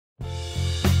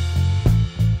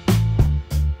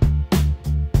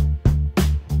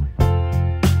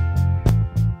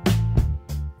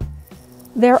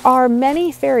There are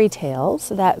many fairy tales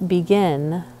that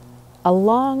begin a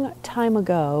long time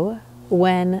ago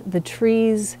when the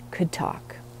trees could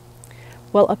talk.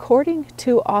 Well, according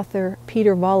to author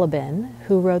Peter Wolleben,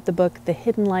 who wrote the book The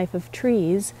Hidden Life of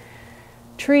Trees,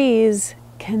 trees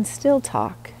can still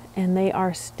talk and they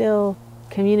are still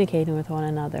communicating with one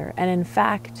another. And in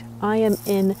fact, I am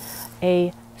in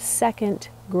a second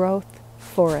growth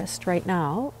forest right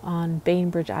now on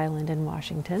Bainbridge Island in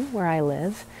Washington, where I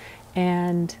live,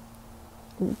 and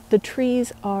the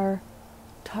trees are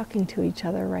talking to each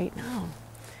other right now.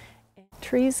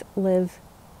 Trees live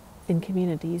in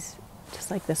communities just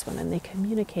like this one, and they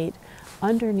communicate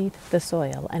underneath the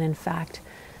soil. And in fact,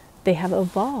 they have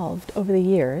evolved over the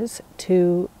years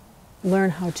to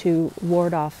learn how to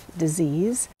ward off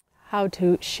disease, how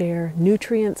to share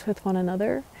nutrients with one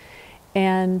another,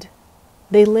 and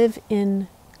they live in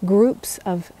groups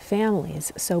of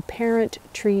families. So parent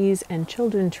trees and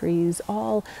children trees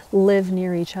all live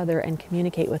near each other and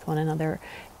communicate with one another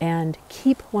and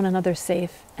keep one another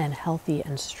safe and healthy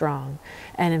and strong.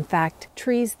 And in fact,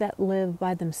 trees that live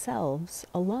by themselves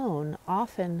alone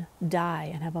often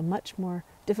die and have a much more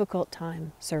difficult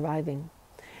time surviving.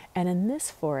 And in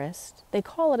this forest, they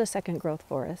call it a second growth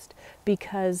forest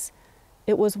because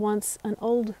it was once an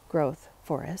old growth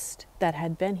forest that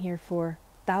had been here for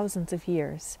thousands of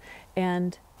years,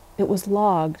 and it was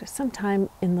logged sometime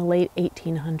in the late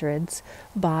 1800s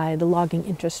by the logging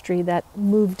industry that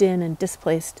moved in and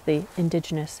displaced the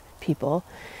indigenous people.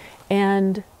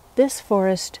 And this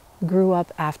forest grew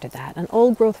up after that. An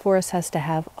old growth forest has to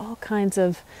have all kinds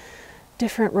of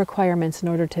different requirements in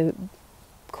order to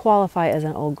qualify as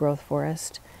an old growth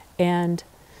forest. And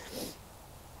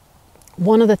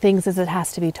one of the things is it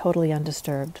has to be totally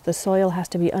undisturbed. The soil has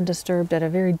to be undisturbed at a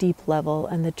very deep level,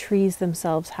 and the trees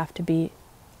themselves have to be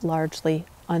largely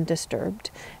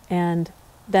undisturbed. And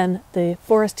then the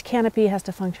forest canopy has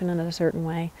to function in a certain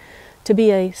way. To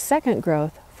be a second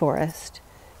growth forest,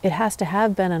 it has to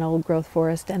have been an old growth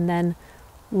forest and then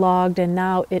logged, and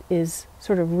now it is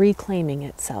sort of reclaiming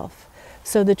itself.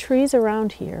 So the trees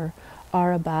around here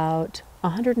are about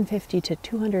 150 to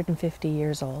 250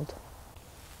 years old.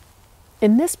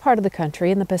 In this part of the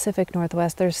country, in the Pacific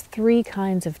Northwest, there's three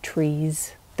kinds of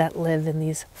trees that live in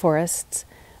these forests.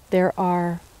 There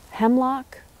are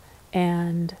hemlock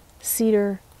and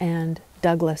cedar and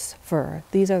Douglas fir.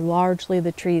 These are largely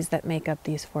the trees that make up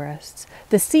these forests.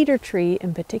 The cedar tree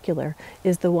in particular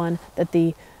is the one that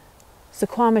the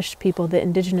Suquamish people, the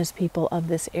indigenous people of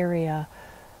this area,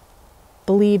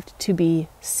 believed to be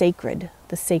sacred,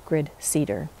 the sacred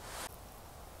cedar.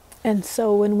 And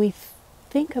so when we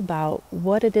think about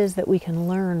what it is that we can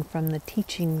learn from the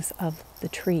teachings of the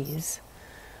trees,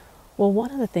 well,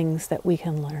 one of the things that we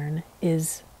can learn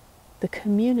is the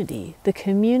community. The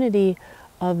community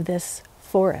of this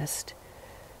forest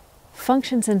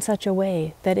functions in such a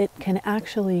way that it can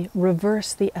actually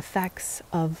reverse the effects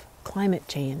of climate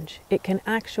change. It can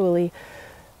actually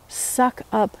suck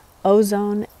up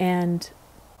ozone and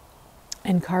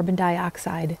carbon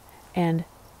dioxide and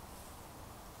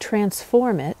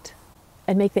transform it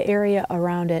and make the area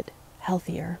around it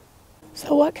healthier.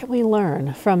 So what can we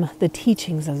learn from the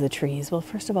teachings of the trees? Well,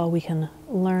 first of all, we can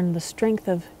learn the strength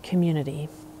of community.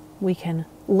 We can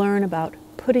learn about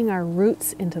putting our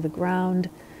roots into the ground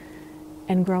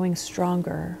and growing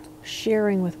stronger,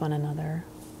 sharing with one another.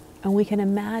 And we can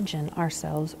imagine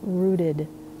ourselves rooted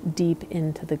deep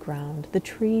into the ground. The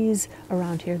trees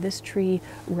around here, this tree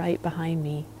right behind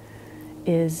me,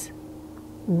 is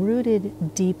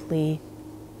rooted deeply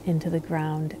into the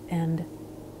ground and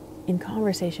in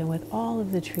conversation with all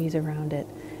of the trees around it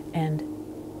and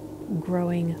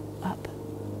growing up.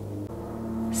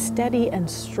 Steady and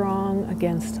strong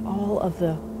against all of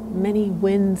the many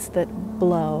winds that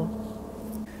blow.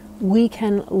 We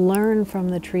can learn from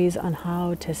the trees on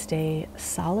how to stay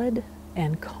solid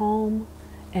and calm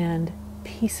and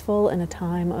peaceful in a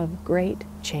time of great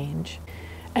change.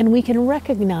 And we can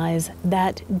recognize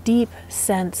that deep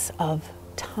sense of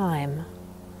time.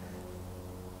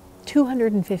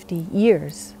 250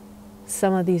 years,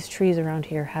 some of these trees around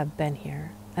here have been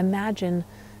here. Imagine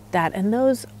that, and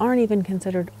those aren't even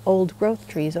considered old growth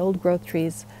trees. Old growth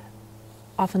trees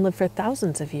often live for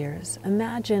thousands of years.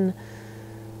 Imagine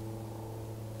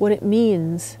what it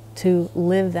means to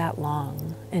live that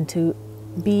long and to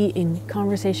be in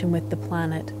conversation with the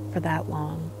planet for that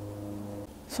long.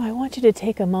 So I want you to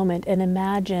take a moment and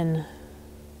imagine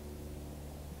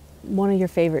one of your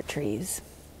favorite trees,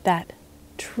 that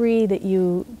tree that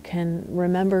you can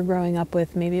remember growing up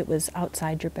with. Maybe it was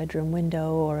outside your bedroom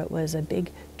window, or it was a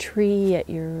big tree at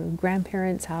your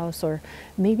grandparents' house, or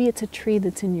maybe it's a tree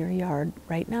that's in your yard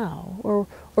right now,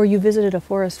 or you visited a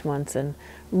forest once and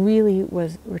really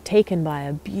were taken by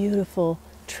a beautiful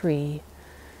tree.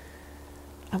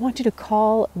 I want you to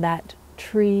call that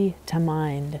tree to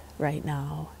mind right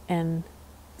now and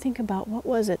think about, what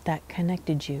was it that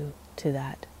connected you to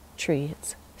that tree?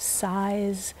 Its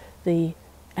size, the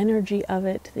energy of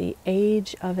it, the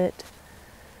age of it,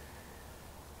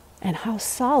 and how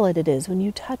solid it is when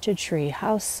you touch a tree,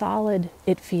 how solid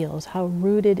it feels, how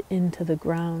rooted into the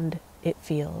ground it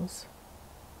feels,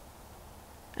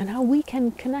 and how we can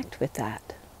connect with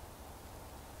that.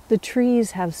 The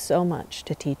trees have so much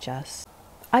to teach us.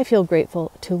 I feel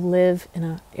grateful to live in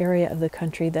an area of the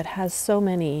country that has so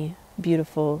many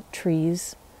beautiful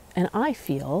trees, and I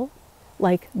feel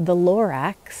like the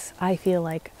Lorax, I feel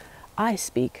like I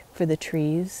speak for the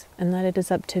trees, and that it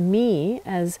is up to me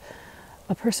as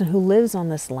a person who lives on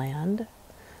this land,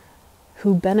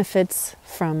 who benefits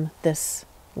from this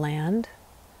land,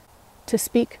 to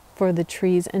speak for the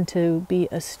trees and to be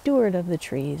a steward of the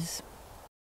trees.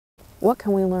 What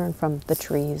can we learn from the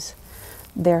trees?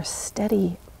 Their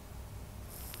steady,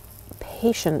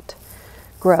 patient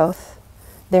growth,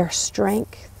 their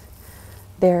strength,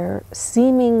 their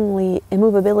seemingly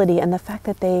immovability, and the fact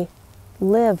that they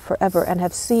live forever and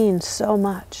have seen so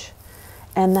much,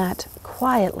 and that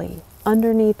quietly,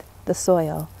 underneath the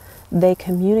soil, they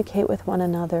communicate with one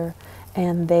another,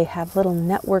 and they have little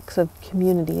networks of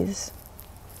communities.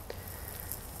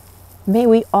 May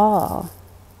we all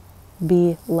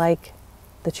be like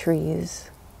the trees,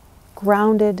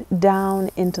 grounded down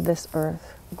into this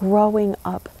earth, growing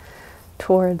up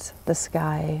towards the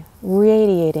sky,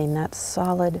 radiating that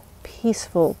solid,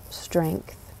 peaceful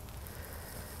strength.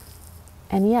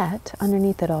 And yet,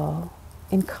 underneath it all,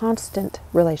 in constant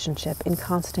relationship, in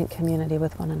constant community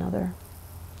with one another.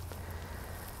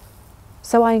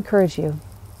 So I encourage you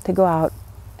to go out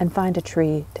and find a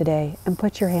tree today and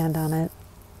put your hand on it.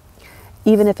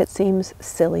 Even if it seems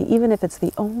silly, even if it's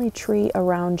the only tree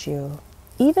around you,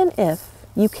 even if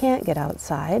you can't get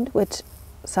outside, which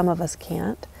some of us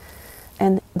can't,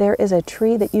 and there is a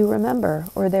tree that you remember,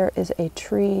 or there is a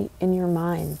tree in your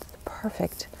mind, the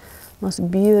perfect, most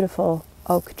beautiful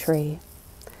oak tree,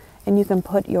 and you can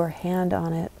put your hand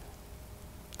on it,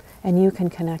 and you can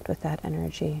connect with that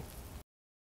energy.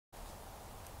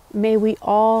 May we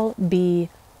all be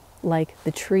like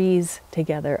the trees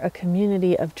together, a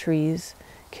community of trees,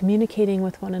 communicating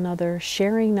with one another,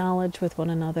 sharing knowledge with one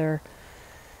another,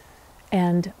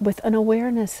 and with an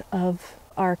awareness of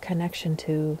our connection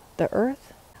to the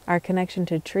earth, our connection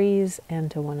to trees,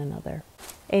 and to one another.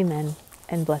 Amen,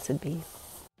 and blessed be.